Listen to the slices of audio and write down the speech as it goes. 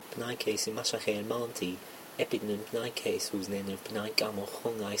Pnaicés I Masach El Monti, Epidnum Pnaicés whose name of Pnaic Amor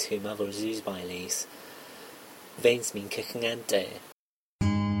Hongais whom Avor Zeus Bailes. Veins mean Kikangante.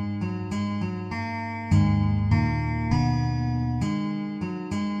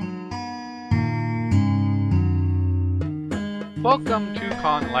 Welcome to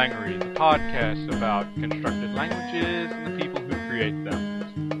Conlangery, the podcast about constructed languages and the people who create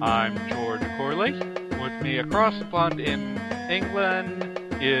them. I'm George Corley. With me across the pond in England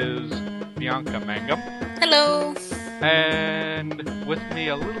is Bianca Mangum. Hello. And with me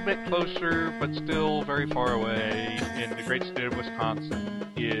a little bit closer, but still very far away, in the great state of Wisconsin,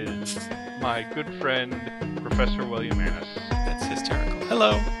 is my good friend, Professor William Annis. That's hysterical.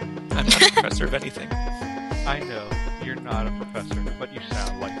 Hello. I'm not a professor of anything. I know, you're not a professor, but you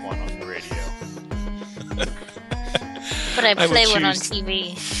sound like one on the radio. But I play one on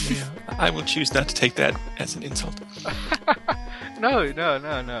TV. Yeah, I will choose not to take that as an insult. No.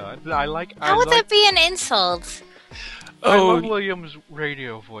 How would that be an insult? I love William's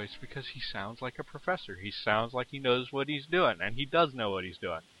radio voice because he sounds like a professor. He sounds like he knows what he's doing, and he does know what he's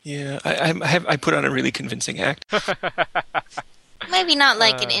doing. Yeah, I put on a really convincing act. Maybe not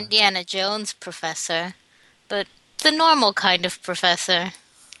like an Indiana Jones professor, but the normal kind of professor.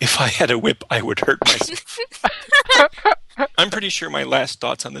 If I had a whip, I would hurt myself. I'm pretty sure my last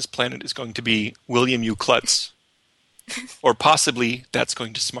thoughts on this planet is going to be, William, you klutz. Or possibly, that's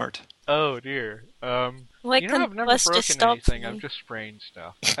going to smart. Oh, dear. Why I've never broken anything. Me? I've just sprained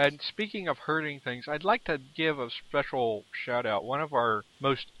stuff. And speaking of hurting things, I'd like to give a special shout-out. One of our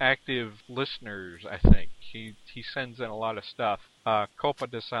most active listeners, I think, he sends in a lot of stuff, Copa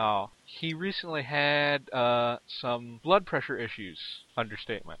de Sal. He recently had some blood pressure issues,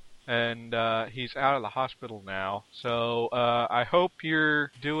 understatement. And he's out of the hospital now. So I hope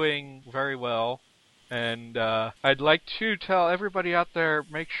you're doing very well. And I'd like to tell everybody out there,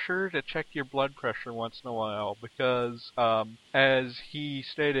 make sure to check your blood pressure once in a while, because as he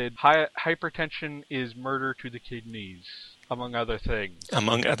stated, hypertension is murder to the kidneys, among other things.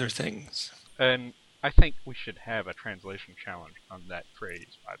 Among other things. And I think we should have a translation challenge on that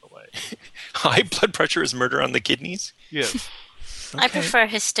phrase, by the way. High blood pressure is murder on the kidneys? Yes. Okay. I prefer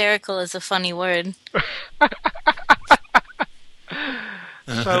hysterical as a funny word.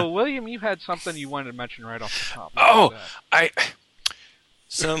 So, William, you had something you wanted to mention right off the top.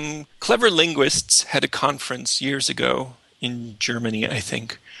 Some clever linguists had a conference years ago in Germany, I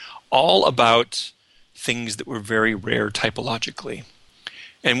think, all about things that were very rare typologically.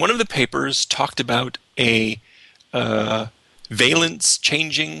 And one of the papers talked about a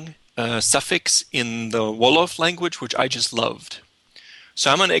valence-changing suffix in the Wolof language, which I just loved. So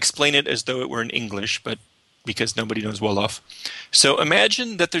I'm going to explain it as though it were in English, but because nobody knows Wolof. So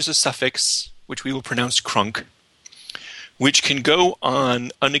imagine that there's a suffix, which we will pronounce crunk, which can go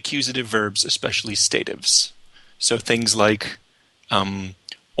on unaccusative verbs, especially statives. So things like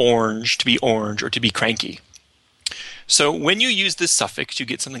orange, to be orange, or to be cranky. So when you use this suffix, you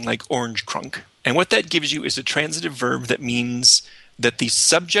get something like orange crunk. And what that gives you is a transitive verb that means that the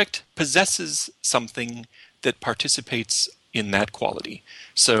subject possesses something that participates in that quality.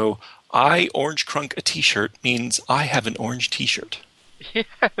 So I orange crunk a t-shirt means I have an orange t-shirt. Yes,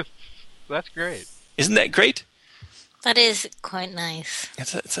 that's great. Isn't that great? That is quite nice.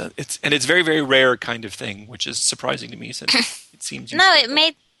 It's very, very rare kind of thing, which is surprising to me since it seems No, it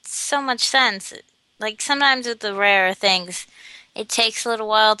made so much sense. Like sometimes with the rarer things, it takes a little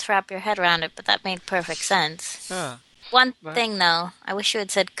while to wrap your head around it, but that made perfect sense. Yeah. One thing though, I wish you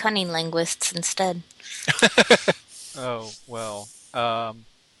had said cunning linguists instead. Oh, well,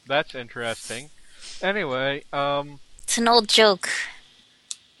 that's interesting. Anyway, it's an old joke.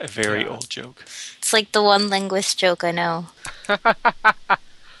 A very old joke. It's like the one linguist joke I know.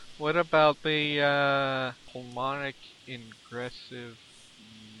 What about the pulmonic ingressive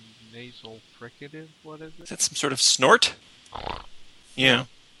nasal fricative? What is it? Is that some sort of snort? Yeah.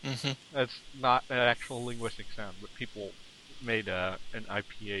 Mm-hmm. That's not an actual linguistic sound, but people made an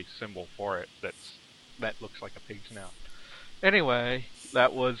IPA symbol for it that looks like a pig's snout. Anyway,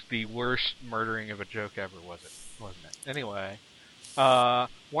 that was the worst murdering of a joke ever, wasn't it? Anyway,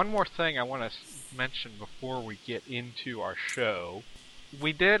 one more thing I want to mention before we get into our show.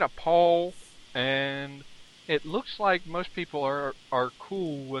 We did a poll, and it looks like most people are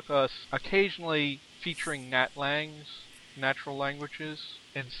cool with us occasionally featuring NatLangs, natural languages,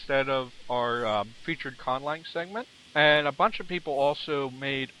 instead of our featured conlang segment. And a bunch of people also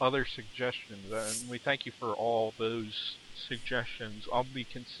made other suggestions, and we thank you for all those suggestions. We'll be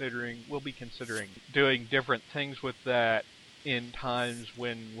considering doing different things with that in times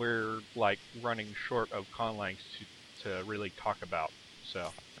when we're like running short of conlangs to really talk about.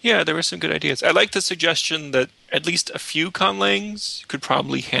 So Yeah, there were some good ideas. I like the suggestion that at least a few conlangs could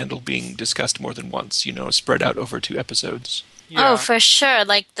probably handle being discussed more than once, spread out over 2 episodes. Oh, Yeah. for sure.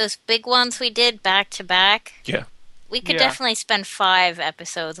 Like those big ones we did back to back. Yeah. We could Yeah. definitely spend 5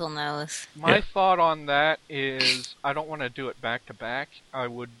 episodes on those. My Yeah. thought on that is I don't want to do it back to back.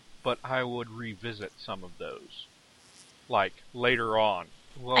 But I would revisit some of those, like later on.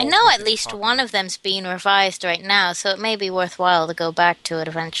 Well, I know we at can least talk one about- of them's being revised right now, so it may be worthwhile to go back to it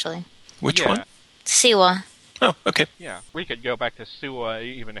eventually. Which Yeah. one? Siwa. Oh, okay. Yeah, we could go back to Suwa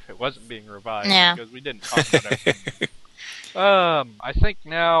even if it wasn't being revised Yeah. because we didn't talk about everything. I think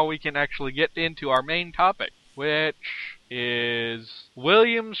now we can actually get into our main topic, which is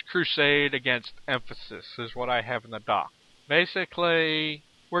William's crusade against emphasis, is what I have in the doc. Basically,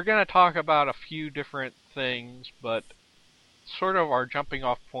 we're going to talk about a few different things, but sort of our jumping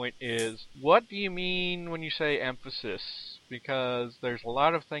off point is, what do you mean when you say emphasis? Because there's a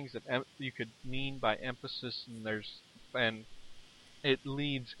lot of things that you could mean by emphasis, and it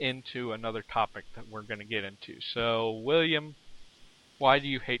leads into another topic that we're going to get into. So, William, why do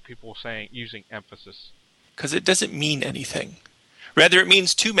you hate people using emphasis? Because it doesn't mean anything. Rather, it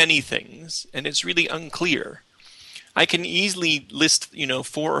means too many things, and it's really unclear. I can easily list,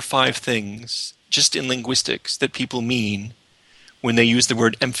 4 or 5 things just in linguistics that people mean when they use the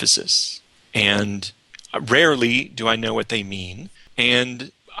word emphasis. And rarely do I know what they mean.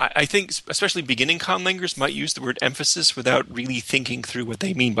 And I think especially beginning conlangers might use the word emphasis without really thinking through what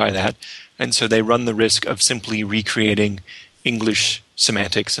they mean by that. And so they run the risk of simply recreating English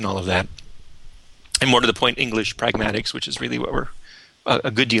semantics and all of that. And more to the point, English pragmatics, which is really what we're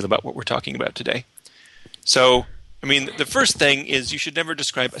a good deal about what we're talking about today. So, the first thing is you should never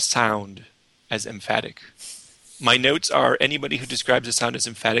describe a sound as emphatic. My notes are anybody who describes a sound as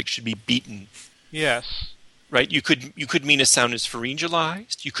emphatic should be beaten. Yes. Right? You could mean a sound is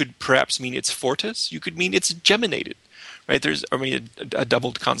pharyngalized. You could perhaps mean it's fortis. You could mean it's geminated. Right? There's a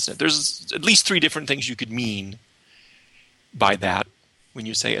doubled consonant. There's at least 3 different things you could mean by that when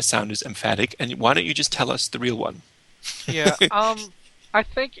you say a sound is emphatic. And why don't you just tell us the real one? Yeah. I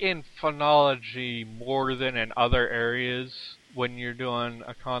think in phonology more than in other areas, when you're doing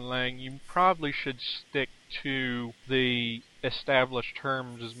a conlang, you probably should stick to the established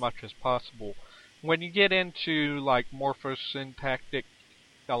terms as much as possible. When you get into like morphosyntactic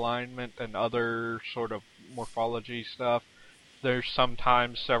alignment and other sort of morphology stuff, there's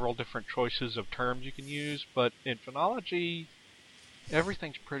sometimes several different choices of terms you can use, but in phonology,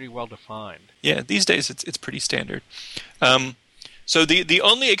 everything's pretty well defined. Yeah, these days it's pretty standard. So the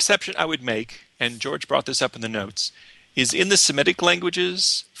only exception I would make, and George brought this up in the notes, is in the Semitic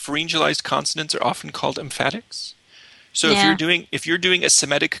languages, pharyngalized consonants are often called emphatics. So Yeah. if you're doing a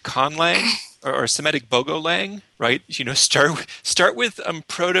Semitic conlang or a Semitic bogolang, right? Start with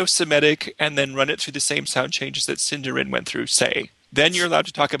Proto-Semitic and then run it through the same sound changes that Sindarin went through. Say, then you're allowed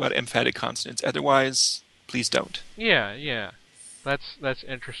to talk about emphatic consonants. Otherwise, please don't. Yeah. That's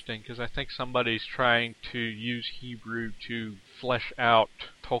interesting because I think somebody's trying to use Hebrew to flesh out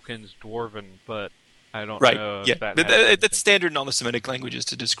Tolkien's Dwarven, but I don't Right. know Yeah. if that But has anything- that's standard in all the Semitic languages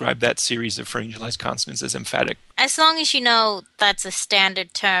to describe that series of pharyngalized consonants as emphatic. As long as you know that's a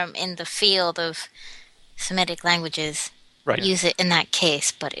standard term in the field of Semitic languages, Right. use it in that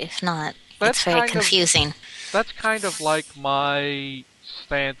case. But if not, That's it's very kind of- confusing. That's kind of like my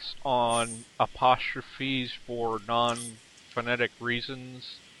stance on apostrophes for non-phonetic reasons.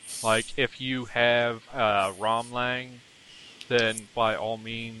 Like, if you have Romlang, then by all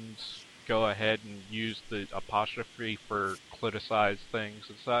means go ahead and use the apostrophe for cliticized things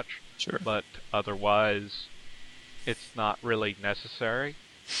and such. Sure. But otherwise, it's not really necessary.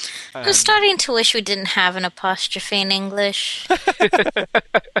 I'm starting to wish we didn't have an apostrophe in English.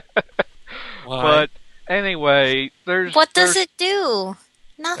 Why? But anyway, What does it do?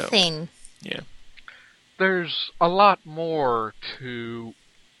 Nothing. Yeah. There's a lot more to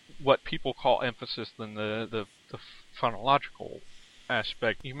what people call emphasis than the phonological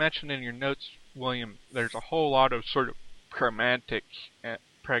aspect. You mentioned in your notes, William, there's a whole lot of sort of pragmatic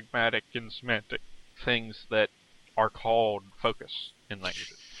and semantic things that are called focus in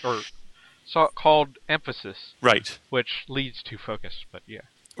languages, or called emphasis, Right. which leads to focus. But yeah,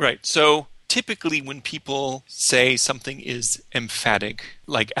 Right. So typically when people say something is emphatic,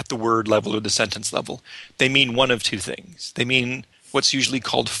 like at the word level or the sentence level, they mean one of 2 things. They mean what's usually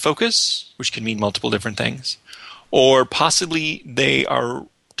called focus, which can mean multiple different things, or possibly they are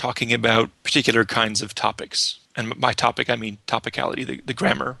talking about particular kinds of topics. And by topic, I mean topicality, the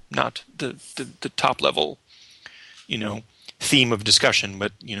grammar, not the top level, theme of discussion,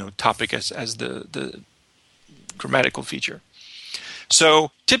 but, topic as the grammatical feature.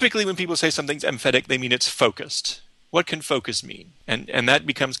 So typically when people say something's emphatic, they mean it's focused. What can focus mean? And that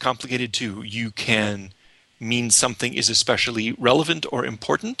becomes complicated too. You can mean something is especially relevant or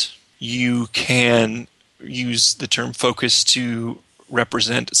important. You can use the term focus to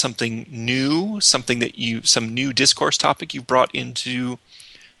represent something new, some new discourse topic you brought into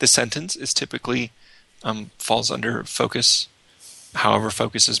the sentence is typically falls under focus, however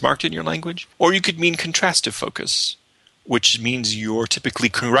focus is marked in your language. Or you could mean contrastive focus, which means you're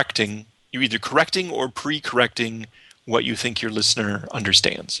either correcting or pre-correcting what you think your listener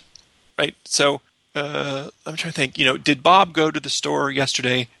understands, right? So I'm trying to think, did Bob go to the store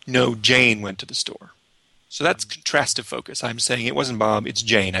yesterday? No, Jane went to the store. So that's contrastive focus. I'm saying it wasn't Bob, it's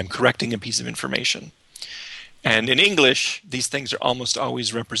Jane. I'm correcting a piece of information. And in English, these things are almost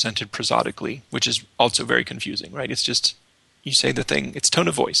always represented prosodically, which is also very confusing, right? It's just, you say the thing, it's tone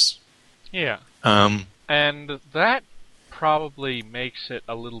of voice. Yeah. And that probably makes it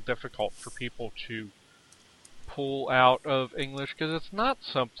a little difficult for people to pull out of English, because it's not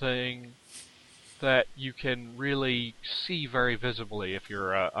something that you can really see very visibly if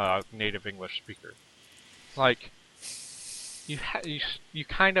you're a native English speaker. Like, you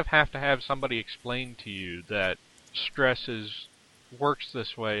kind of have to have somebody explain to you that stress works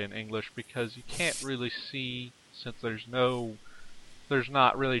this way in English, because you can't really see, since there's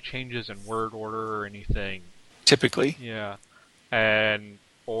not really changes in word order or anything. Typically. Yeah.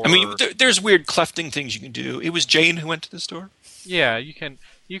 There's weird clefting things you can do. It was Jane who went to the store? Yeah, you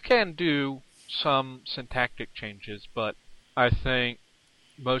can do some syntactic changes, but I think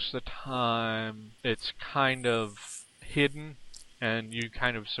most of the time it's kind of hidden, and you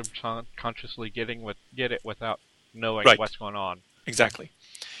kind of subconsciously get it without knowing what's going on. Exactly.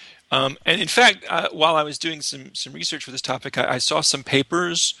 And in fact, while I was doing some research for this topic, I saw some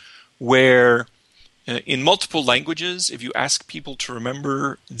papers where in multiple languages, if you ask people to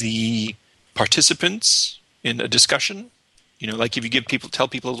remember the participants in a discussion, like if you tell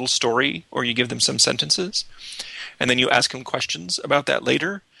people a little story, or you give them some sentences, and then you ask them questions about that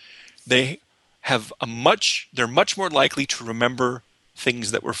later, they're much more likely to remember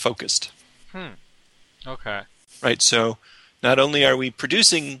things that were focused. Okay. Right. So not only are we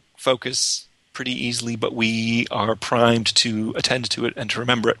producing focus pretty easily, but we are primed to attend to it and to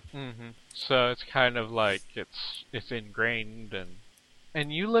remember it. Mm-hmm. So it's kind of like it's ingrained,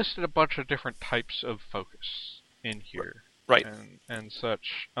 and you listed a bunch of different types of focus in here. Right. And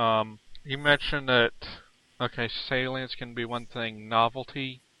such. You mentioned that, salience can be one thing,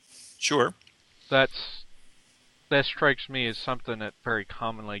 novelty. Sure. That strikes me as something that very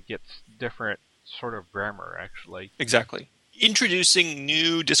commonly gets different sort of grammar, actually. Exactly. Introducing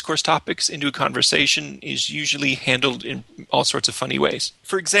new discourse topics into a conversation is usually handled in all sorts of funny ways.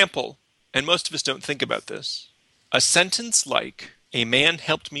 For example, and most of us don't think about this, a sentence like, "A man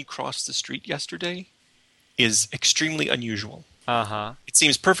helped me cross the street yesterday," is extremely unusual. Uh-huh. It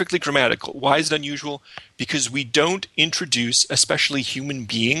seems perfectly grammatical. Why is it unusual? Because we don't introduce, especially human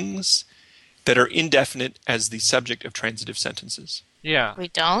beings, that are indefinite as the subject of transitive sentences. Yeah. We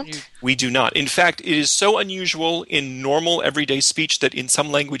don't? We do not. In fact, it is so unusual in normal everyday speech that in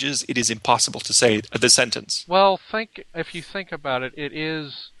some languages it is impossible to say the sentence. Well, if you think about it, it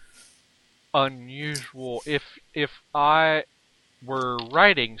is unusual. If I were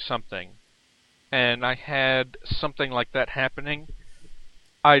writing something and I had something like that happening,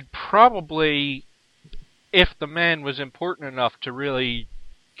 I'd probably, if the man was important enough to really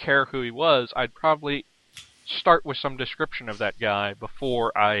care who he was, I'd probably start with some description of that guy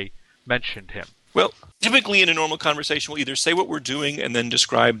before I mentioned him. Well, typically in a normal conversation, we'll either say what we're doing and then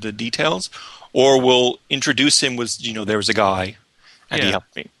describe the details, or we'll introduce him with, there was a guy and he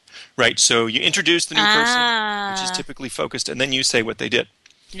helped me. Right, so you introduce the new person, which is typically focused, and then you say what they did.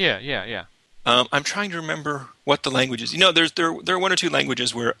 Yeah. I'm trying to remember what the language is. There are one or two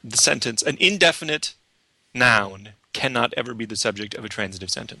languages where the sentence, an indefinite noun, cannot ever be the subject of a transitive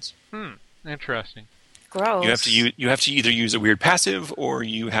sentence. Interesting. Gross. You have to either use a weird passive, or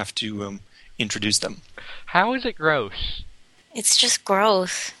you have to introduce them. How is it gross? It's just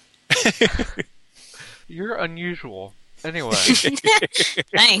gross. You're unusual. Anyway.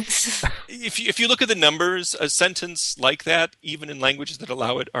 Thanks. If you look at the numbers, a sentence like that, even in languages that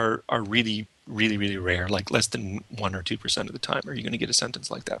allow it, are really, really, really rare. Like less than 1 or 2% of the time are you going to get a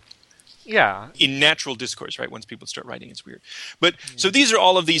sentence like that. Yeah. In natural discourse, right? Once people start writing, it's weird. But so these are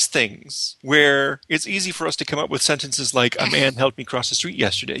all of these things where it's easy for us to come up with sentences like, "A man helped me cross the street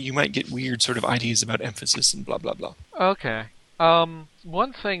yesterday." You might get weird sort of ideas about emphasis and blah, blah, blah. Okay.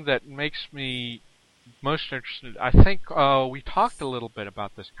 One thing that makes me most interested, I think we talked a little bit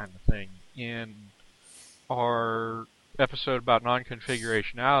about this kind of thing in our episode about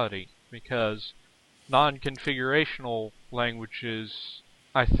non-configurationality, because non-configurational languages,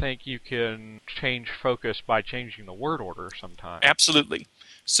 I think you can change focus by changing the word order sometimes. Absolutely.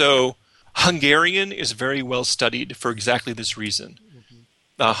 So Hungarian is very well studied for exactly this reason.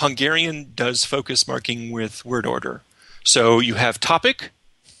 Hungarian does focus marking with word order. So you have topic,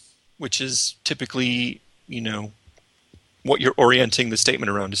 which is typically, what you're orienting the statement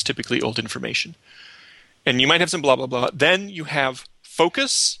around is typically old information. And you might have some blah, blah, blah. Then you have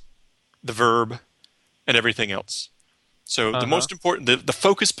focus, the verb, and everything else. So the most important, the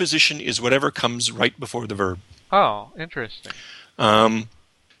focus position is whatever comes right before the verb. Oh, interesting.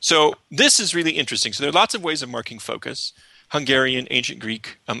 So this is really interesting. So there are lots of ways of marking focus. Hungarian, ancient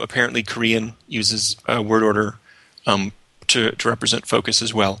Greek, apparently Korean uses word order to represent focus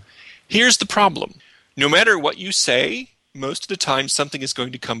as well. Here's the problem. No matter what you say, most of the time something is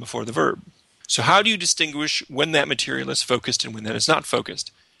going to come before the verb. So how do you distinguish when that material is focused and when that is not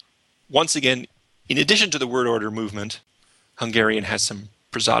focused? Once again, in addition to the word order movement, Hungarian has some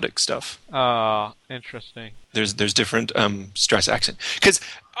prosodic stuff. Interesting. There's different stress accent. Because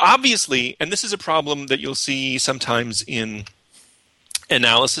obviously, and this is a problem that you'll see sometimes in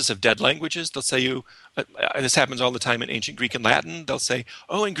analysis of dead languages, they'll say this happens all the time in ancient Greek and Latin, they'll say,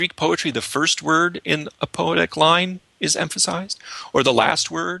 in Greek poetry, the first word in a poetic line is emphasized, or the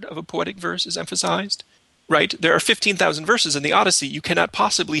last word of a poetic verse is emphasized. Right? There are 15,000 verses in the Odyssey. You cannot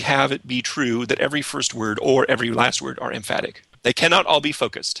possibly have it be true that every first word or every last word are emphatic. They cannot all be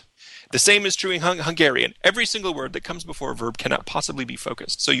focused. The same is true in Hungarian. Every single word that comes before a verb cannot possibly be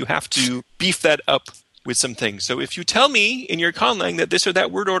focused. So you have to beef that up with some things. So if you tell me in your conlang that this or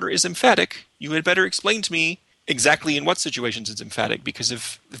that word order is emphatic, you had better explain to me exactly in what situations it's emphatic, because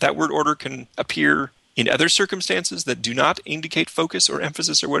if that word order can appear in other circumstances that do not indicate focus or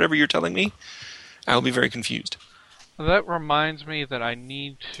emphasis or whatever you're telling me, I'll be very confused. That reminds me that I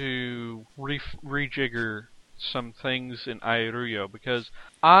need to rejigger some things in Airuyo, because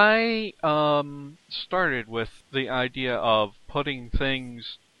I started with the idea of putting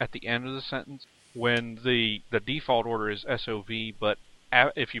things at the end of the sentence when the default order is SOV, but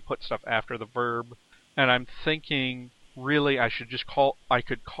if you put stuff after the verb, and I'm thinking really I should call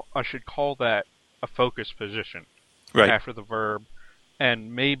that a focus position after the verb,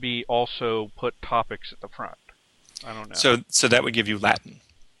 and maybe also put topics at the front. I don't know. So that would give you Latin,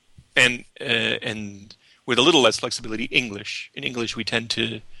 and with a little less flexibility, English. In English, we tend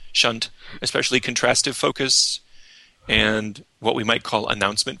to shunt, especially contrastive focus and what we might call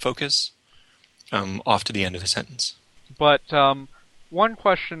announcement focus, off to the end of the sentence. But one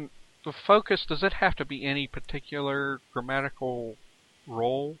question: the focus, does it have to be any particular grammatical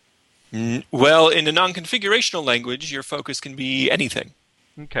role? Well, in a non-configurational language, your focus can be anything.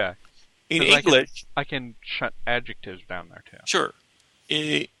 Okay. In English, I can shut adjectives down there too. Sure.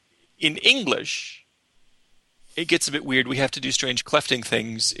 In English, it gets a bit weird. We have to do strange clefting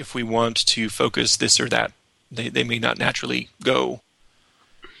things if we want to focus this or that. They may not naturally go.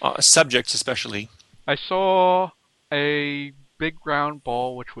 Subjects especially. I saw a big round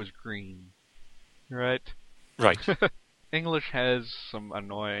ball which was green. Right? Right. English has some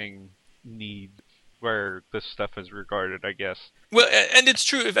annoying need where this stuff is regarded, I guess. Well, and it's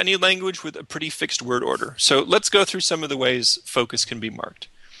true of any language with a pretty fixed word order. So let's go through some of the ways focus can be marked.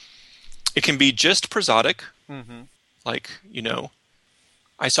 It can be just prosodic, like,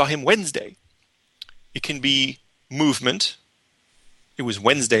 I saw him Wednesday. It can be movement. It was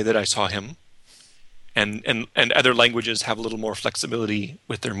Wednesday that I saw him. And other languages have a little more flexibility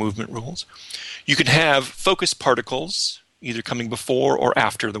with their movement rules. You can have focus particles, either coming before or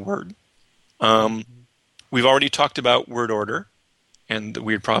after the word. We've already talked about word order and the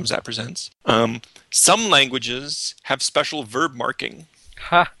weird problems that presents. Some languages have special verb marking.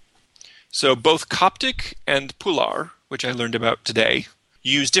 So both Coptic and Pular, which I learned about today,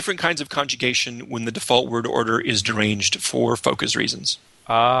 use different kinds of conjugation when the default word order is deranged for focus reasons.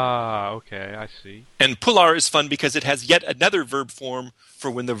 Okay, I see. And Pular is fun because it has yet another verb form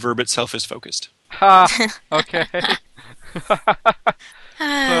for when the verb itself is focused. Okay.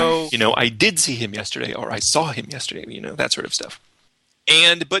 So, I did see him yesterday, or I saw him yesterday, that sort of stuff.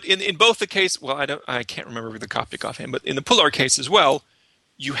 But in both the case, well, I can't remember the Coptic offhand, but in the Pular case as well,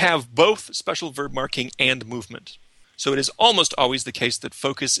 you have both special verb marking and movement. So it is almost always the case that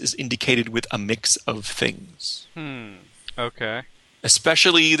focus is indicated with a mix of things. Okay.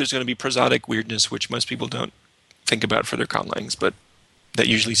 Especially there's going to be prosodic weirdness, which most people don't think about for their conlangs, but that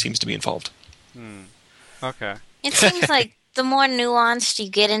usually seems to be involved. Okay. It seems like the more nuanced you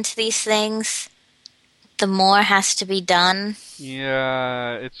get into these things, the more has to be done.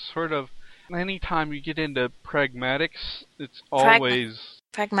 Yeah, it's sort of... anytime you get into pragmatics, it's always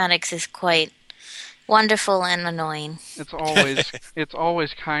Pragmatics is quite wonderful and annoying. it's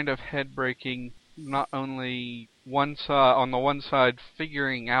always kind of head-breaking. Not only on the one side,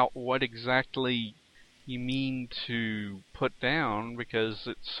 figuring out what exactly you mean to put down, because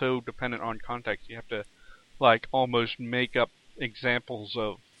it's so dependent on context. You have to like almost make up examples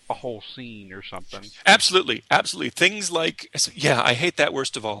of a whole scene or something. Absolutely. Things like, yeah, I hate that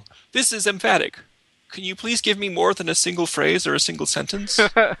worst of all. This is emphatic. Can you please give me more than a single phrase or a single sentence?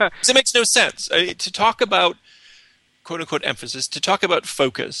 'Cause it makes no sense. To talk about quote-unquote emphasis, to talk about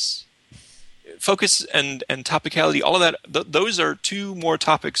focus and topicality, all of that, those are two more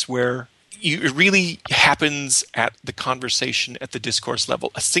topics where it really happens at the conversation, at the discourse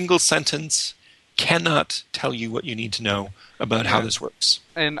level. A single sentence cannot tell you what you need to know about how this works.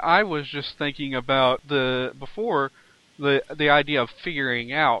 And I was just thinking about the idea of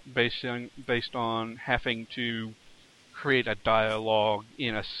figuring out based on having to create a dialogue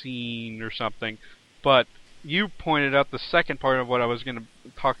in a scene or something. But you pointed out the second part of what I was going to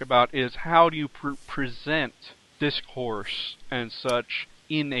talk about is how do you present discourse and such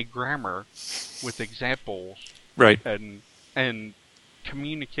in a grammar with examples, right? And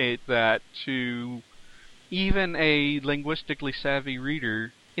communicate that to even a linguistically savvy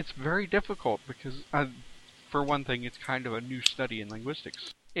reader. It's very difficult because, for one thing, it's kind of a new study in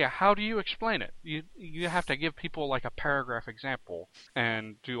linguistics. Yeah, how do you explain it? You have to give people like a paragraph example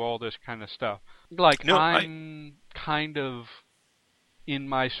and do all this kind of stuff. Like I'm kind of in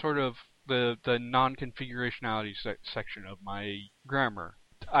my sort of the non-configurationality section of my grammar.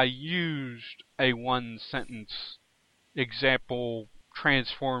 I used a one-sentence example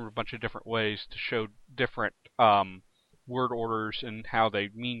transformed a bunch of different ways to show different word orders and how they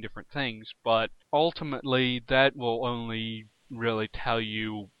mean different things, but ultimately that will only really tell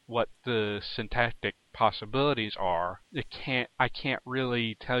you what the syntactic possibilities are. I can't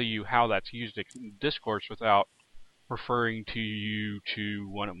really tell you how that's used in discourse without referring to you to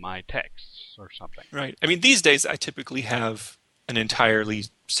one of my texts or something. Right. I mean, these days I typically have an entirely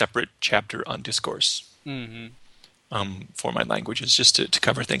separate chapter on discourse for my languages, just to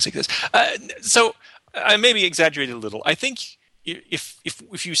cover things like this. So I maybe exaggerated a little. I think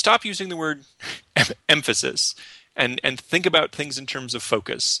if you stop using the word emphasis and think about things in terms of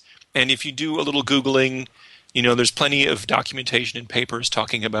focus, and if you do a little Googling, there's plenty of documentation and papers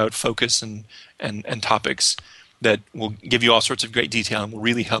talking about focus and topics that will give you all sorts of great detail and will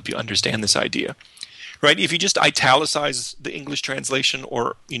really help you understand this idea. Right? If you just italicize the English translation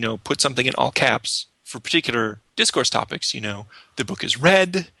or, put something in all caps for particular discourse topics, the book is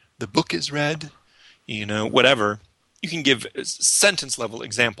read, whatever, you can give sentence level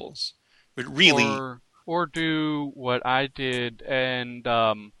examples. But really... Or do what I did and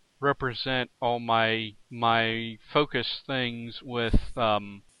represent all my focus things with...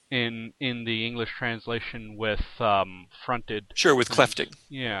 In the English translation with fronted... Sure, with clefting.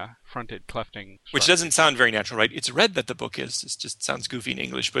 Yeah, fronted clefting. Which doesn't sound very natural, right? It's read that the book is. It just sounds goofy in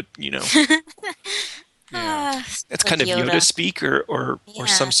English, but, Yeah. That's kind of Yoda speak or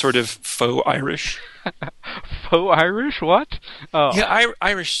some sort of faux Irish. Faux Irish? What? Oh. Yeah,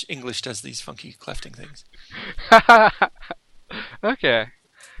 Irish English does these funky clefting things. Okay.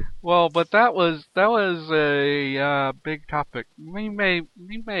 Well, but that was a big topic. We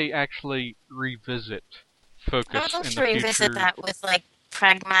may actually revisit focus in the future. Revisit that with like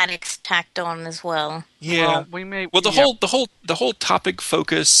pragmatics tacked on as well. Yeah, well, we may. Well, the whole topic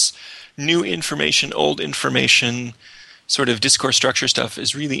focus, new information, old information, sort of discourse structure stuff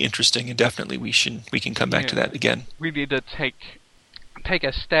is really interesting, and definitely we can come back to that again. We need to take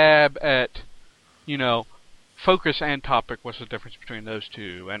a stab at, focus and topic. What's the difference between those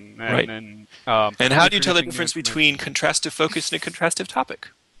two? And how do you tell the difference between contrastive focus and a contrastive topic?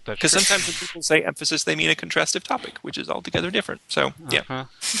 Because sometimes when people say emphasis, they mean a contrastive topic, which is altogether different. So, yeah.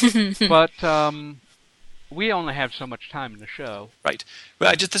 But we only have so much time in the show. Right.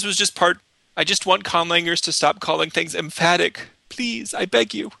 Well, this was just part... I just want conlangers to stop calling things emphatic. Please, I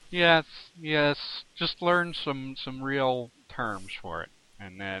beg you. Yes. Just learn some real terms for it,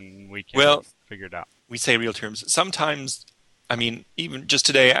 and then we can figure it out. We say real terms. Sometimes, I mean, even just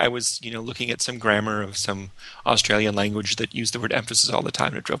today, I was, looking at some grammar of some Australian language that used the word emphasis all the time,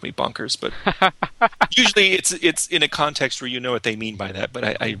 and it drove me bonkers. But usually, it's in a context where you know what they mean by that.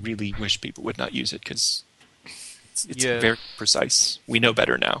 But I really wish people would not use it because it's very precise. We know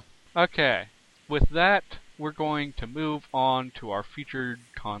better now. Okay. With that, we're going to move on to our featured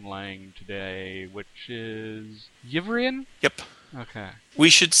conlang today, which is Yiverian? Yep. Okay. We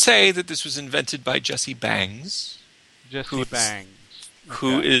should say that this was invented by Jesse Bangs. Bangs.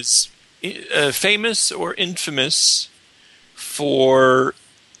 Who is famous or infamous for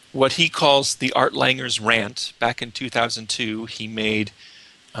what he calls the Art Langer's rant. Back in 2002, he made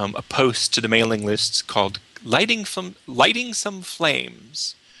a post to the mailing lists called "Lighting Some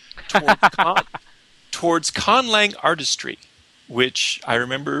Flames towards Conlang Artistry," which I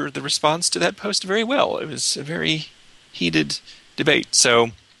remember the response to that post very well. It was a very heated debate.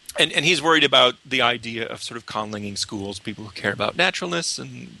 So, and he's worried about the idea of sort of conlanging schools, people who care about naturalness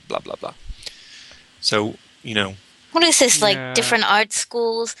and blah, blah, blah. So, What is this, like Yeah. different art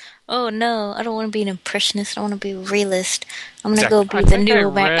schools? Oh no, I don't want to be an impressionist. I want to be a realist. I'm gonna Exactly. go I be the think I new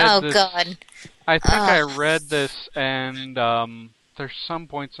American. read Oh this- god. I think I Ugh. read this, and there's some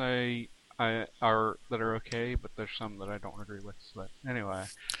points that are okay, but there's some that I don't agree with. But anyway,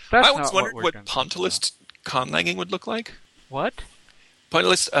 that's I always not wondered what what we're gonna talk about. pontillist conlanging would look like. What?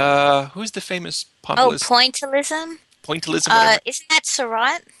 Pointillist, who's the famous Oh, pointillist? pointillism. Pointillism, whatever. Isn't that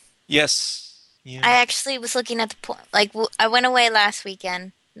Surratt? Yes. Yeah. I actually was looking at the point. Like, I went away last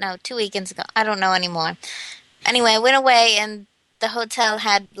weekend. No, 2 weekends ago. I don't know anymore. Anyway, I went away, and the hotel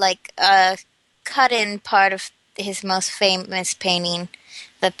had like a cut-in part of his most famous painting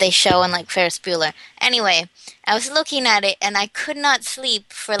that they show in like Ferris Bueller. Anyway, I was looking at it, and I could not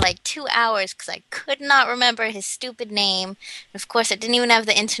sleep for like 2 hours because I could not remember his stupid name. And of course, I didn't even have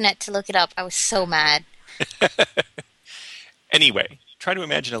the internet to look it up. I was so mad. Anyway, try to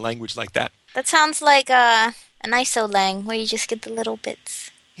imagine a language like that. That sounds like an isolang where you just get the little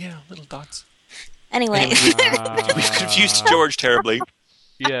bits. Yeah, little dots. Anyway. We've confused George terribly.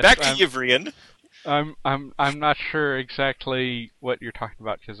 Yes, Back to Yvrian. I'm not sure exactly what you're talking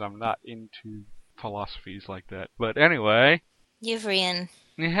about because I'm not into philosophies like that. But anyway, Yvrian.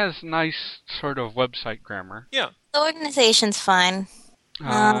 it has nice sort of website grammar. Yeah. The organization's fine.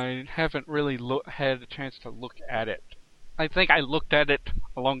 I haven't really had a chance to look at it. I think I looked at it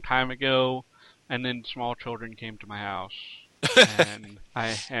a long time ago, and then small children came to my house, and I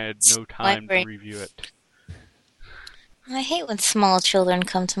had no time to review it. I hate when small children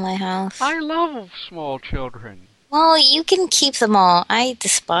come to my house. I love small children. Well, you can keep them all. I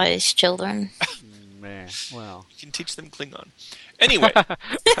despise children. Man, well. You can teach them Klingon. Anyway,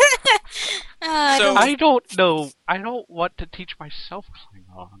 I So- don't- I don't know. I don't want to teach myself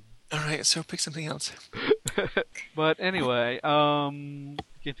Klingon. all right, so pick something else. But anyway, you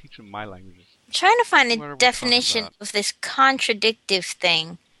can teach them my languages. I'm trying to find What a are we definition talking about? of this contradictive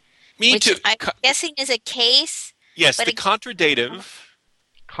thing, Me which too. I'm guessing is a case. Yes, but the it- contradative.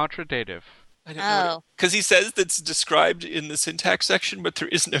 Contradative. I don't know. Oh. Because he says that's described in the syntax section, but there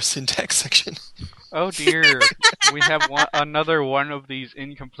is no syntax section. Oh dear, we have another one of these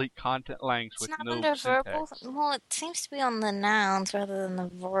incomplete content lengths It's with not no under syntax. verbal. Well, it seems to be on the nouns rather than the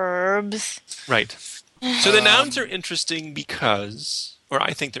verbs. Right. So the nouns are interesting because, or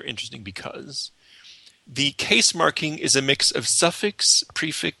I think they're interesting because, the case marking is a mix of suffix,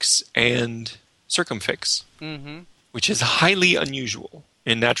 prefix, and circumfix, Mm-hmm. which is highly unusual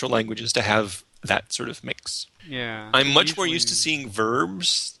in natural languages to have that sort of mix. Yeah. I'm much more used to Usually- seeing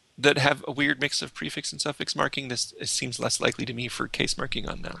verbs that have a weird mix of prefix and suffix marking. This seems less likely to me for case marking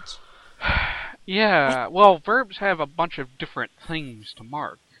on nouns. Yeah, well, verbs have a bunch of different things to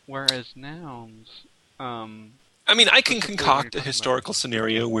mark, whereas nouns, I mean, I can What's the word concoct you're a talking historical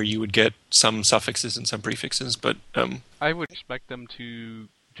scenario where you would get some suffixes and some prefixes, but I would expect them to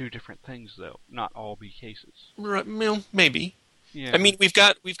do different things, though, not all be cases. well, maybe. Yeah. I mean, we've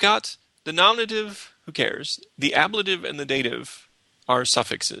got the nominative. Who cares? The ablative and the dative are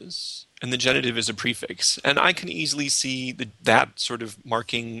suffixes, and the genitive is a prefix. And I can easily see that sort of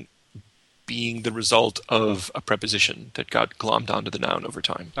marking being the result of a preposition that got glommed onto the noun over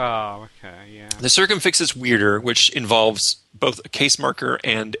time. Oh, okay, yeah. The circumfix is weirder, which involves both a case marker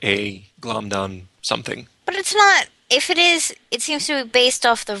and a glommed on something. But it's not. If it is, it seems to be based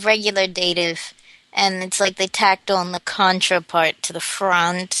off the regular dative, and it's like they tacked on the contra part to the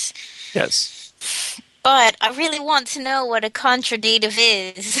front. Yes. But I really want to know what a contradative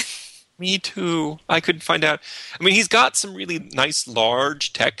is. Me too. I couldn't find out. I mean, he's got some really nice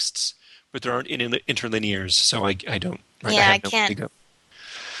large texts, but there aren't interlinears, so I don't. Right, Yeah, have I no way to can't. go.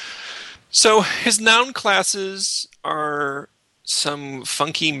 So his noun classes are some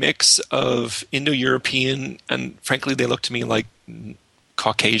funky mix of Indo-European, and frankly, they look to me like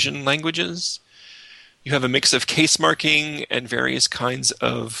Caucasian languages. You have a mix of case marking and various kinds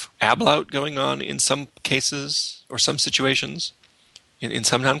of ablaut going on in some cases or some situations in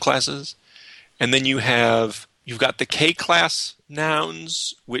some noun classes. And then you've got the K-class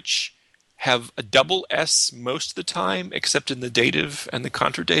nouns, which have a double S most of the time, except in the dative and the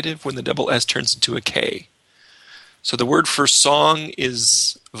contradative when the double S turns into a K. So the word for song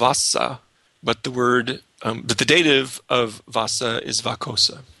is vassa, but the dative of vassa is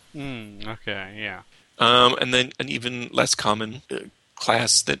vakosa. Okay, yeah. And then an even less common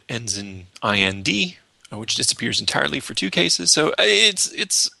class that ends in ind, which disappears entirely for two cases. So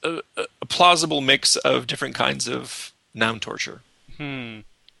it's a plausible mix of different kinds of noun torture.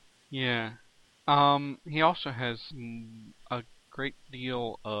 Yeah. He also has a great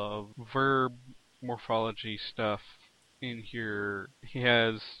deal of verb morphology stuff in here. He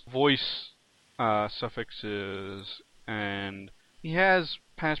has voice suffixes, and he has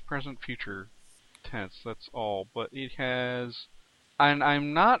past, present, future tense. That's all. But it has, and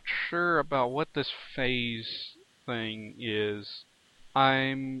I'm not sure about what this phase thing is.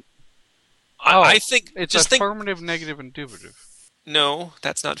 I think it's just affirmative, negative, and dubitative. No,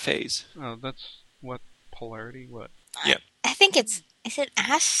 that's not phase. Oh, that's what polarity? What? Yeah. I think is it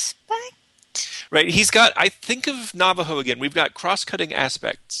aspect? Right. I think of Navajo again. We've got cross-cutting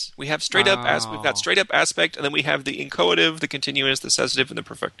aspects. We have we've got straight up aspect, and then we have the inchoative, the continuous, the cessative, and the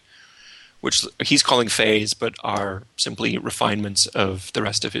perfect, which he's calling phase, but are simply refinements of the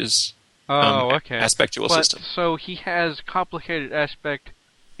rest of his aspectual system. So he has complicated aspect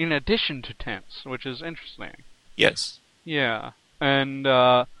in addition to tense, which is interesting. Yes. Yeah. And,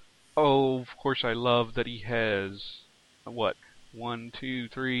 of course I love that he has, 1, 2,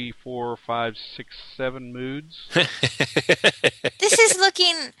 3, 4, 5, 6, 7 moods. This is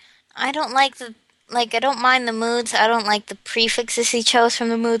looking. I don't mind the moods. I don't like the prefixes he chose from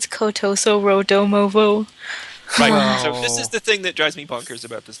the moods. Kotoso, Rodomovo. Right. So this is the thing that drives me bonkers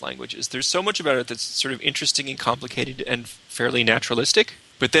about this language, is there's so much about it that's sort of interesting and complicated and fairly naturalistic,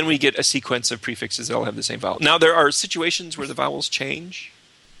 but then we get a sequence of prefixes that all have the same vowel. Now, there are situations where the vowels change,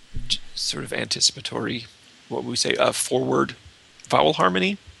 sort of anticipatory, what would we say, forward vowel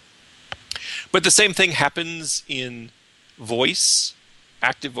harmony. But the same thing happens in voice.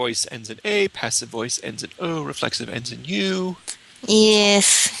 Active voice ends in A, passive voice ends in O, reflexive ends in U.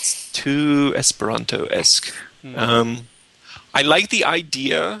 Yes. It's too Esperanto-esque. I like the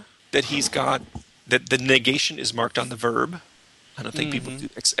idea that he's got, that the negation is marked on the verb. I don't think people do,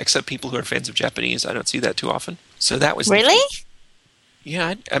 except people who are fans of Japanese. I don't see that too often. So that was really.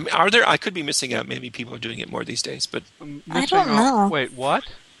 Yeah, I mean, I could be missing out. Maybe people are doing it more these days, but I don't know. Wait, what?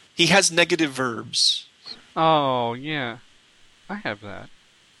 He has negative verbs. Oh, yeah. I have that.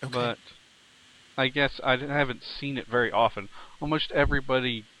 Okay. But I guess I haven't seen it very often. Almost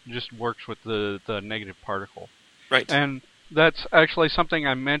everybody just works with the negative particle. Right. And that's actually something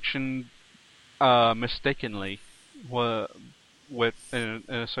I mentioned mistakenly with an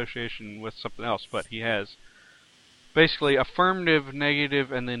association with something else, but he has basically affirmative, negative,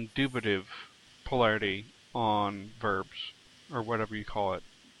 and then dubitative polarity on verbs, or whatever you call it.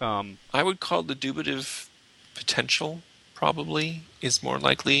 I would call the dubitative potential, probably, is more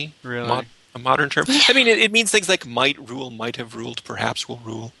likely really a modern term. I mean, it means things like might rule, might have ruled, perhaps will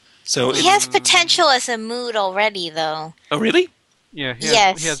rule. So he has potential as a mood already, though. Oh, really? Yeah, he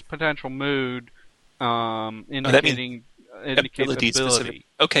Yes. has potential mood, ability. indicating ability.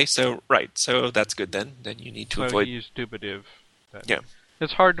 Okay, so that's good then. Then you need to avoid. So he used dubitative. Yeah.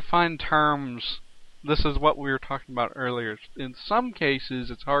 It's hard to find terms. This is what we were talking about earlier. In some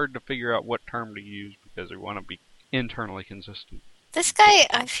cases, it's hard to figure out what term to use because we want to be internally consistent. This guy,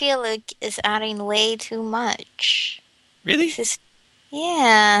 I feel like, is adding way too much. Really?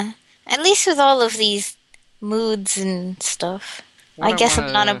 Yeah. At least with all of these moods and stuff. I guess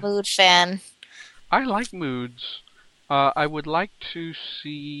I'm not a mood fan. I like moods. I would like to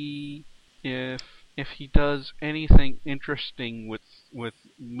see if he does anything interesting with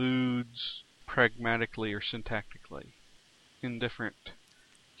moods pragmatically or syntactically in different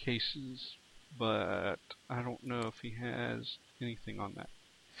cases, but I don't know if he has anything on that.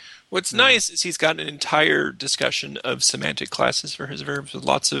 What's nice is he's got an entire discussion of semantic classes for his verbs with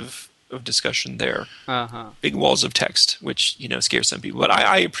lots of discussion there. Big walls of text, which scares some people. But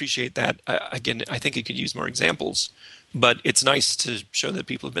I appreciate that. Again, I think it could use more examples. But it's nice to show that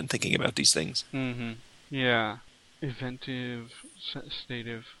people have been thinking about these things. Mm-hmm. Yeah. Eventive,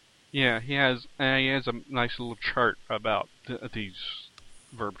 stative. Yeah, he has a nice little chart about these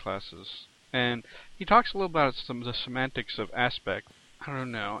verb classes. And he talks a little about some of the semantics of aspect. I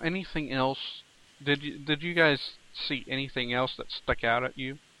don't know. Anything else? Did you guys see anything else that stuck out at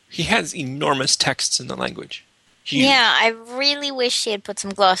you? He has enormous texts in the language. Huge. Yeah, I really wish he had put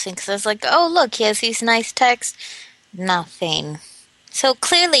some glossing, because I was like, oh, look, he has these nice texts. Nothing. So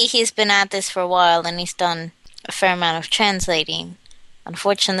clearly he's been at this for a while, and he's done a fair amount of translating.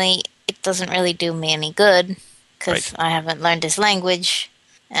 Unfortunately, it doesn't really do me any good, because I haven't learned his language,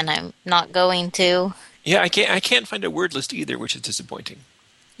 and I'm not going to. Yeah, I can't find a word list either, which is disappointing.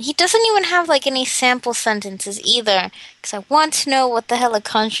 He doesn't even have like any sample sentences either, because I want to know what the hell a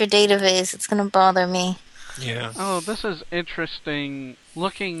contradative is. It's gonna bother me. Yeah. Oh, this is interesting.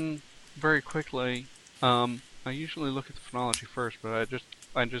 Looking very quickly, I usually look at the phonology first, but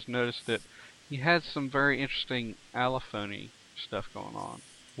I just noticed that he had some very interesting allophony stuff going on,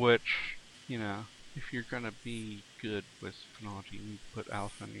 which, you know, if you're gonna be good with phonology, you put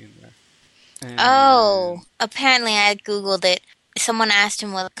allophony in there. Oh, And apparently I had Googled it. Someone asked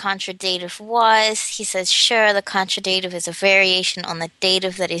him what a contradative was. He says, sure, the contradative is a variation on the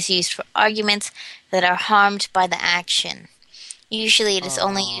dative that is used for arguments that are harmed by the action. Usually it is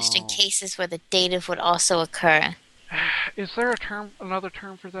only used in oh, cases where the dative would also occur. is there a term, another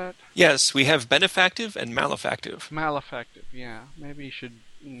term for that? Yes, we have benefactive and malefactive. Maleffective. Yeah, maybe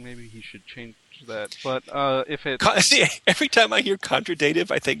he should change that. But if it See, every time I hear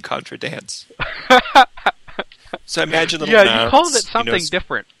contradative, I think contradance. So I imagine little yeah, you mouths, called it something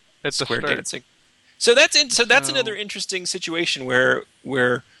different at the square start. dancing. So that's that's So- another interesting situation where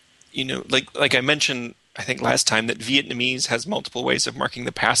like I mentioned, I think last time, that Vietnamese has multiple ways of marking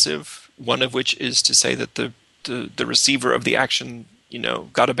the passive. One of which is to say that the receiver of the action,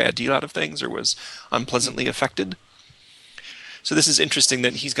 got a bad deal out of things or was unpleasantly affected. So this is interesting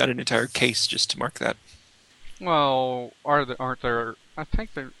that he's got an entire case just to mark that. Well, aren't there? I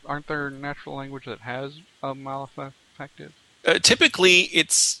think aren't there natural language that has a maleffective. Typically,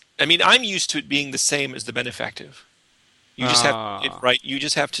 I'm used to it being the same as the benefactive. You just have right. You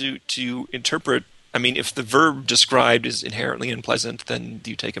just have to interpret. I mean, if the verb described is inherently unpleasant, then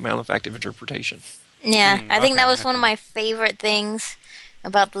you take a malefactive interpretation. Yeah, I think okay, that was one of my favorite things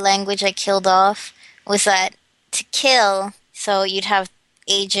about the language I killed off, was that to kill, so you'd have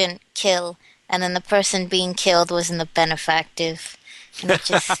agent kill, and then the person being killed was in the benefactive. And it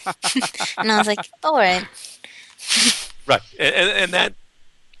just and I was like, alright. Right, and that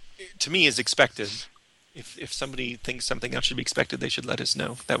to me is expected. If somebody thinks something else should be expected, they should let us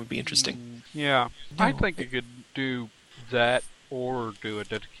know. That would be interesting. Yeah, I think you could do that or do a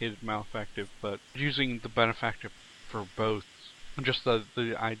dedicated maleffective, but using the benefactive for both, just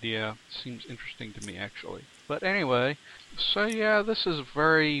the idea seems interesting to me actually. But anyway, so yeah, this is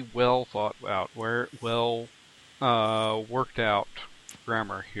very well thought out, well worked out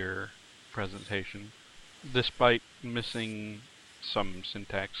grammar here, presentation, despite missing some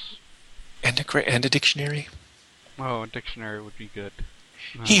syntax. And a dictionary. Oh, a dictionary would be good.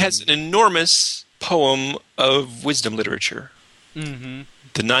 He has an enormous poem of wisdom literature. Mm-hmm.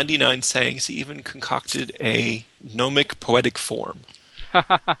 The 99 Sayings. He even concocted a gnomic poetic form.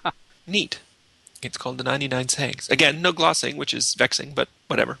 Neat. It's called the 99 Sayings. Again, no glossing, which is vexing, but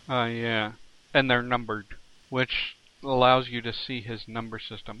whatever. Yeah. And they're numbered, which allows you to see his number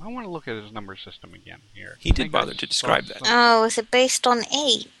system. I want to look at his number system again here. He did bother to describe that. Oh, is it based on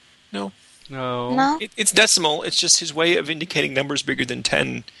 8? No. No? It's decimal. It's just his way of indicating numbers bigger than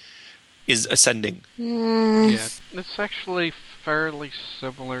 10 is ascending. Yeah, it's actually fairly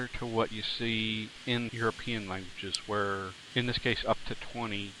similar to what you see in European languages, where, in this case, up to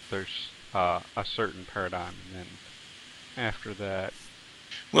 20, there's a certain paradigm, and then after that...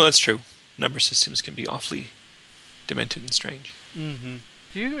 Well, that's true. Number systems can be awfully demented and strange. Mm-hmm.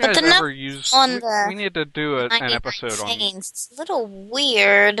 Do you guys ever use... We need to do an episode on... It's a little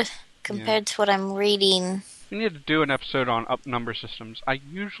weird compared to what I'm reading. We need to do an episode on up number systems. I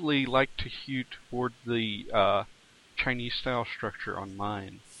usually like to hew toward the Chinese-style structure on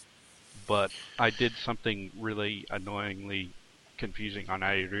mine, but I did something really annoyingly confusing on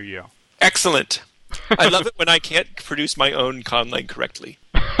Airuyo. Excellent! I love it when I can't produce my own conlang correctly.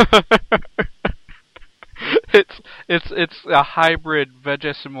 It's a hybrid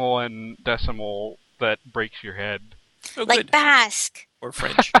vigesimal and decimal that breaks your head. Oh, like good. Basque. Or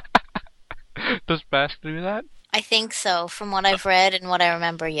French. Does Basque do that? I think so, from what I've read and what I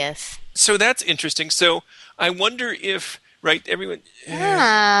remember, yes. So that's interesting. So I wonder if, right, everyone...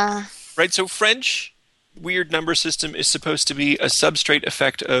 Right, so French weird number system is supposed to be a substrate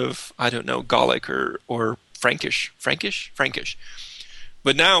effect of, I don't know, Gallic or Frankish. Frankish.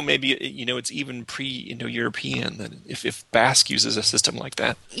 But now maybe, it's even pre-Indo-European than if Basque uses a system like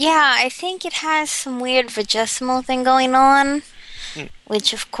that. Yeah, I think it has some weird vigesimal thing going on,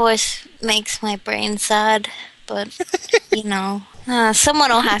 which of course makes my brain sad, but,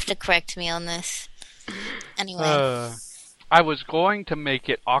 someone will have to correct me on this. Anyway. I was going to make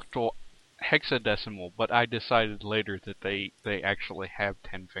it octal hexadecimal, but I decided later that they actually have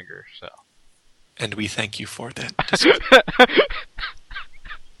 10 fingers, so. And we thank you for that.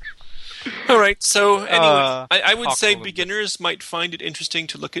 All right. So anyway, I would say Cockle beginners might find it interesting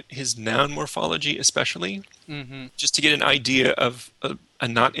to look at his noun morphology, especially, Mm-hmm. just to get an idea of a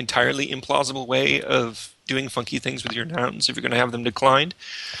not entirely implausible way of doing funky things with your nouns if you're going to have them declined.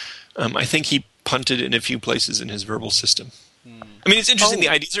 I think he punted in a few places in his verbal system. I mean, it's interesting. Oh. The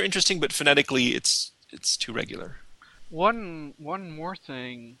ideas are interesting, but phonetically, it's too regular. One more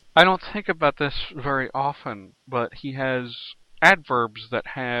thing. I don't think about this very often, but he has adverbs that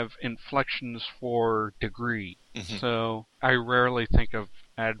have inflections for degree. Mhm. So I rarely think of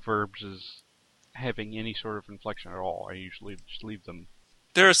adverbs as having any sort of inflection at all. I usually just leave them.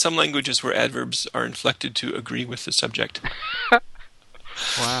 There are some languages where adverbs are inflected to agree with the subject.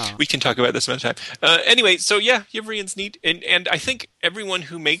 Wow. We can talk about this another time. Anyway, so yeah, Yvrian's neat, and I think everyone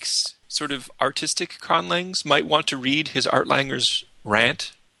who makes sort of artistic conlangs might want to read his Artlanger's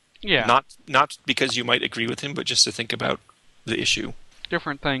rant. Yeah. Not because you might agree with him, but just to think about the issue.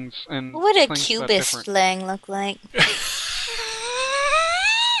 Different things and What would a things about cubist different- slang look like?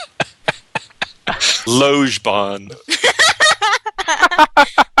 Lojban.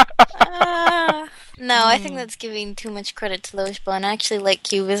 No, I think that's giving too much credit to Lojban. I actually like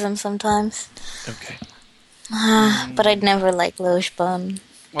cubism sometimes. Okay. But I'd never like Lojban.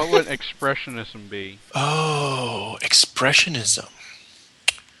 What would expressionism be? Oh, expressionism.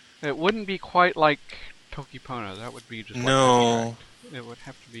 It wouldn't be quite like Tokipona. That would be just like No. abstract. It would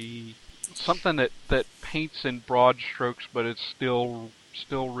have to be something that paints in broad strokes, but it's still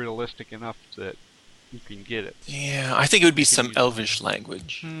realistic enough that you can get it. Yeah, I think it would be some Elvish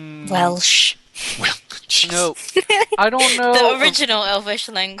language. Welsh. Well, jeez. No, I don't know. The original Elvish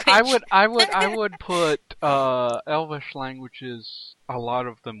language. I would put Elvish languages, a lot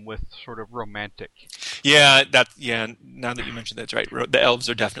of them with sort of romantic. Yeah, now that you mentioned that's right. The elves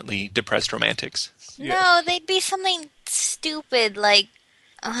are definitely depressed romantics. No, they'd be something stupid like.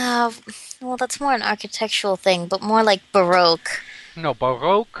 Well, that's more an architectural thing, but more like Baroque. No,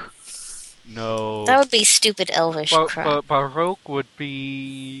 Baroque. No. That would be stupid Elvish crap. Baroque would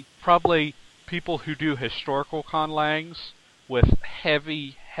be probably people who do historical conlangs with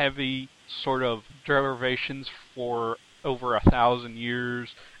heavy sort of derivations for over 1,000 years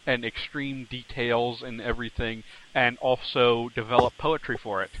and extreme details and everything, and also develop poetry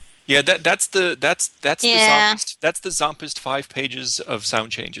for it. Yeah, that's Yeah. the Zompist 5 pages of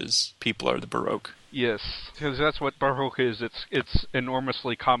sound changes. People are the Baroque. Yes, because that's what Baroque is. It's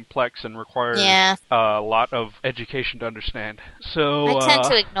enormously complex and requires Yeah. a lot of education to understand. So I tend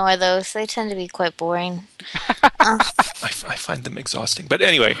to ignore those. They tend to be quite boring. I find them exhausting. But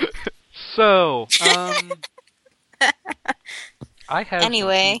anyway, So, I have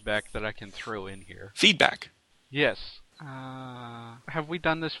Anyway. some feedback that I can throw in here. feedback. Yes. Have we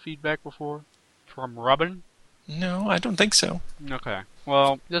done this feedback before? From Robin? No, I don't think so. Okay.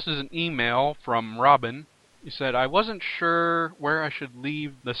 Well, this is an email from Robin. He said, I wasn't sure where I should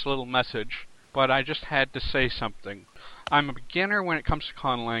leave this little message, but I just had to say something. I'm a beginner when it comes to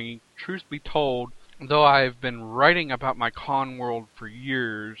conlanging. Truth be told, though I've been writing about my con world for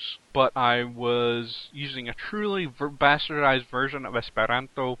years, but I was using a truly bastardized version of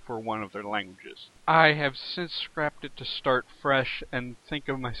Esperanto for one of their languages. I have since scrapped it to start fresh and think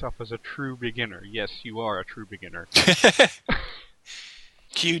of myself as a true beginner. Yes, you are a true beginner.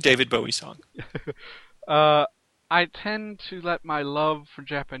 Cue David Bowie song. I tend to let my love for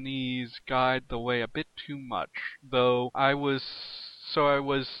Japanese guide the way a bit too much, though I was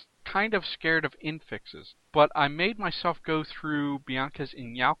kind of scared of infixes. But I made myself go through Bianca's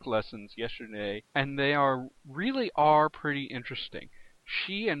Inyauk lessons yesterday, and they really are pretty interesting.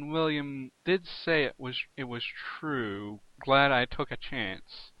 She and William did say it was true. Glad I took a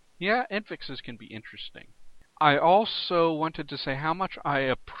chance. Yeah, infixes can be interesting. I also wanted to say how much I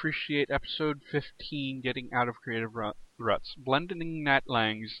appreciate episode 15 getting out of creative ruts. Blending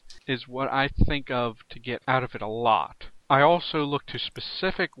natlangs is what I think of to get out of it a lot. I also look to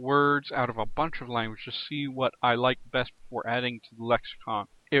specific words out of a bunch of languages to see what I like best before adding to the lexicon.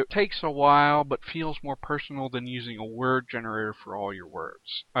 It takes a while, but feels more personal than using a word generator for all your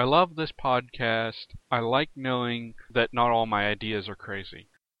words. I love this podcast. I like knowing that not all my ideas are crazy.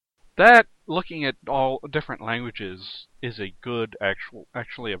 That, looking at all different languages, is a good,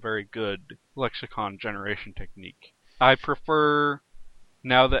 actually a very good lexicon generation technique. I prefer,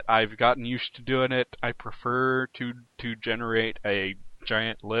 now that I've gotten used to doing it, I prefer to generate a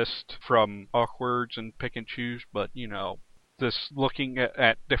giant list from awkwords and pick and choose, but, this looking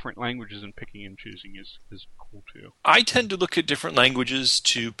at different languages and picking and choosing is cool too. I tend to look at different languages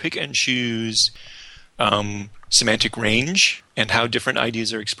to pick and choose semantic range and how different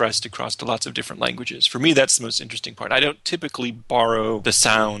ideas are expressed across lots of different languages. For me, that's the most interesting part. I don't typically borrow the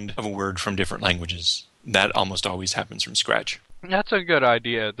sound of a word from different languages. That almost always happens from scratch. That's a good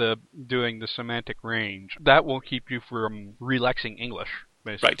idea, doing the semantic range. That will keep you from relaxing English,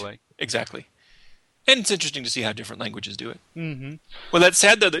 basically. Right, exactly. And it's interesting to see how different languages do it. Mm-hmm. Well, that's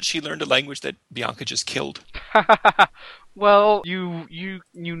sad, though, that she learned a language that Bianca just killed. Well, you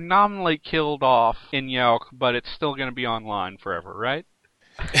nominally killed off Inyauk, but it's still going to be online forever, right?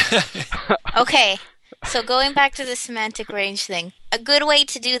 Okay, so going back to the semantic range thing, a good way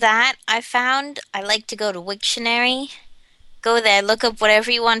to do that, I like to go to Wiktionary, go there, look up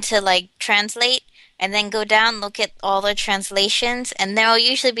whatever you want to like translate, and then go down, look at all the translations, and there will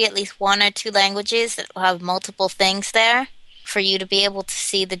usually be at least one or two languages that will have multiple things there for you to be able to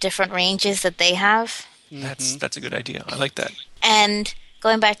see the different ranges that they have. That's a good idea. I like that. And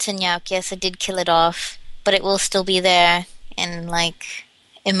going back to Nyaq, yes, I did kill it off, but it will still be there and like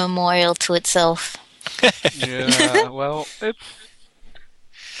immemorial to itself. Yeah, well, it's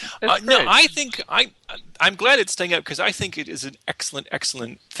no, I think I'm glad it's staying up because I think it is an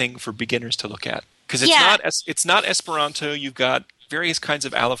excellent thing for beginners to look at because it's not Esperanto. You've got various kinds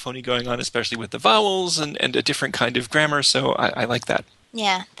of allophony going on, especially with the vowels and a different kind of grammar. So I like that.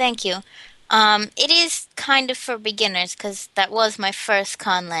 Yeah, thank you. It is kind of for beginners because that was my first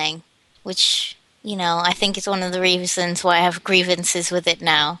conlang, which, you know, I think is one of the reasons why I have grievances with it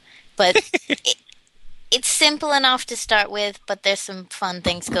now. But it's simple enough to start with, but there's some fun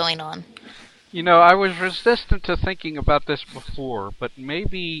things going on. You know, I was resistant to thinking about this before, but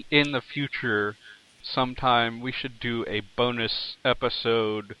maybe in the future, sometime we should do a bonus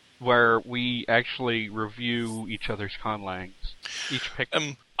episode where we actually review each other's conlangs. Each pick.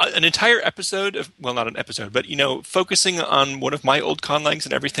 An entire episode of, well, not an episode, but, you know, focusing on one of my old conlangs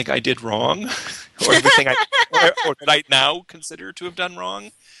and everything I did wrong, or everything or that I now consider to have done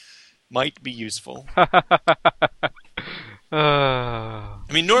wrong, might be useful. I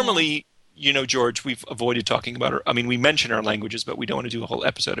mean, normally, you know, George, we've avoided talking about we mention our languages, but we don't want to do a whole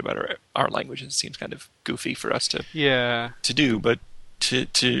episode about our languages. It seems kind of goofy for us to do, but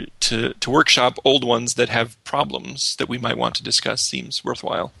to workshop old ones that have problems that we might want to discuss seems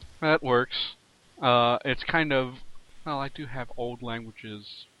worthwhile. That works. It's kind of, well, I do have old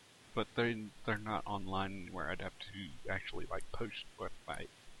languages, but they're not online anywhere. I'd have to actually like post what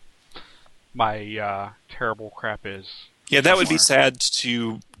my terrible crap is. Yeah, that would be sad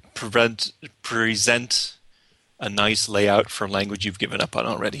to present a nice layout for a language you've given up on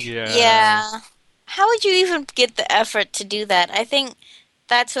already. Yeah. How would you even get the effort to do that? I think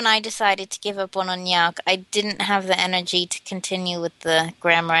that's when I decided to give up on Nyaq. I didn't have the energy to continue with the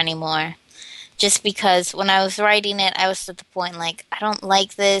grammar anymore. Just because when I was writing it, I was at the point like, I don't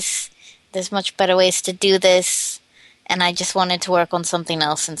like this. There's much better ways to do this. And I just wanted to work on something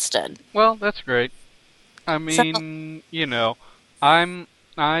else instead. Well, that's great. I mean, you know, I'm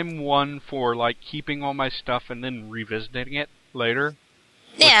one for like keeping all my stuff and then revisiting it later.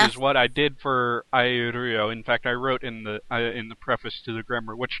 Yeah. Which is what I did for Airuyo. In fact, I wrote in the preface to the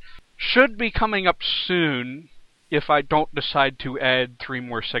grammar, which should be coming up soon if I don't decide to add 3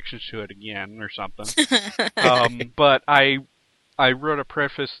 more sections to it again or something. But I wrote a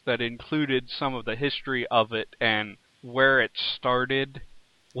preface that included some of the history of it and where it started,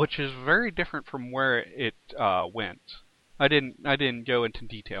 which is very different from where it went. I didn't go into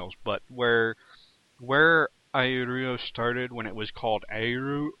details, but where Airuyo started when it was called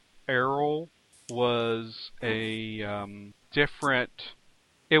Errol was a different.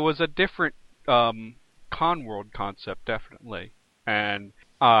 It was a different Conworld concept, definitely, and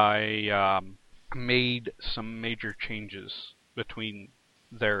I made some major changes between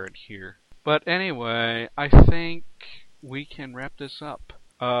there and here. But anyway, I think we can wrap this up.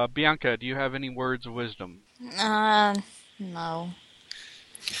 Bianca, do you have any words of wisdom? No.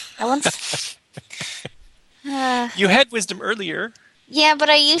 I want. You had wisdom earlier. Yeah, but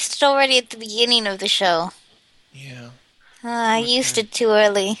I used it already at the beginning of the show. Yeah. I used it too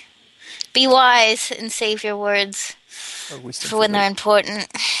early. Be wise and save your words for when they're important.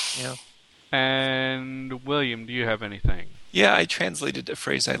 Yeah. And William, do you have anything? Yeah, I translated a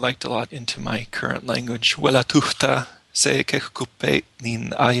phrase I liked a lot into my current language. Wela tuhta se kekupe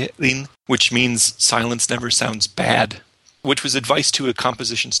nin ayerin, which means silence never sounds bad, which was advice to a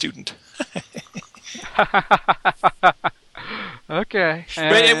composition student. Okay.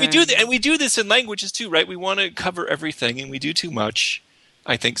 Right, and we do this in languages too, right? We want to cover everything, and we do too much.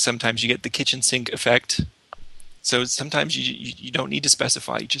 I think sometimes you get the kitchen sink effect. So sometimes you don't need to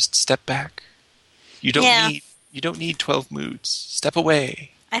specify. You just step back. You don't need 12 moods. Step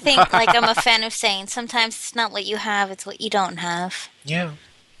away. I think, like, I'm a fan of saying sometimes it's not what you have, it's what you don't have. Yeah.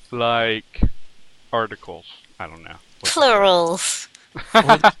 Like articles. I don't know. Plurals.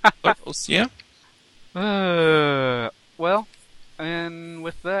 Yeah. Well, and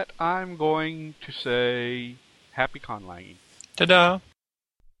with that, I'm going to say happy conlanging. Ta-da.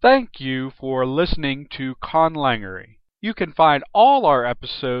 Thank you for listening to Conlangery. You can find all our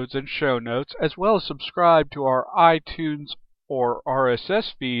episodes and show notes, as well as subscribe to our iTunes or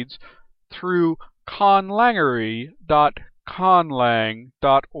RSS feeds through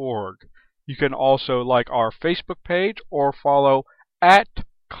conlangery.conlang.org. You can also like our Facebook page or follow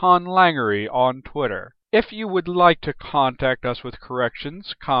 @Conlangery on Twitter. If you would like to contact us with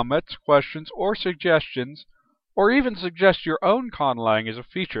corrections, comments, questions, or suggestions, or even suggest your own conlang as a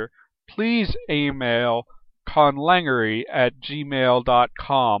feature, please email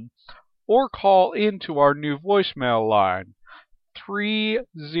conlangery@gmail.com or call into our new voicemail line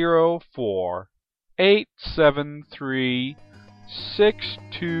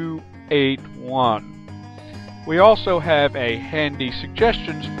 304-873-6281. We also have a handy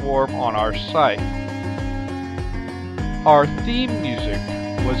suggestions form on our site. Our theme music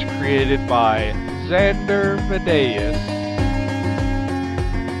was created by Xander Vadeus.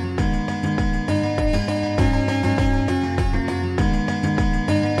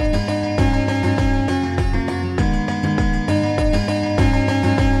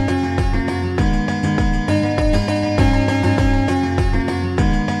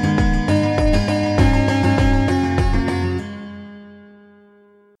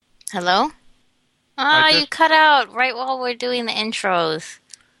 Hello? You cut out right while we're doing the intros.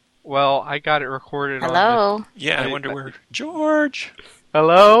 Well, I got it recorded Hello? on Yeah, I wonder where... George!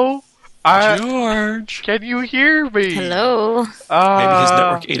 Hello? George! Can you hear me? Hello? Maybe his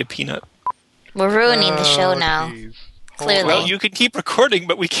network ate a peanut. We're ruining the show now. Geez. Clearly. Well, you can keep recording,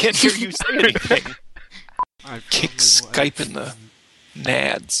 but we can't hear you say anything. Kick Skype in the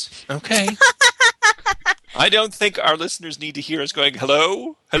nads. Okay. I don't think our listeners need to hear us going,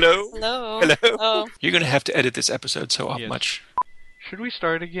 hello? Hello? Hello? Hello? Oh. You're going to have to edit this episode so Yes. much. Should we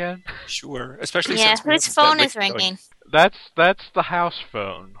start again? Sure. Especially Yeah, since... we whose haven't phone that is late going. ringing? That's the house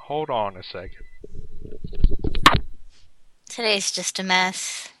phone. Hold on a second. Today's just a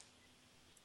mess.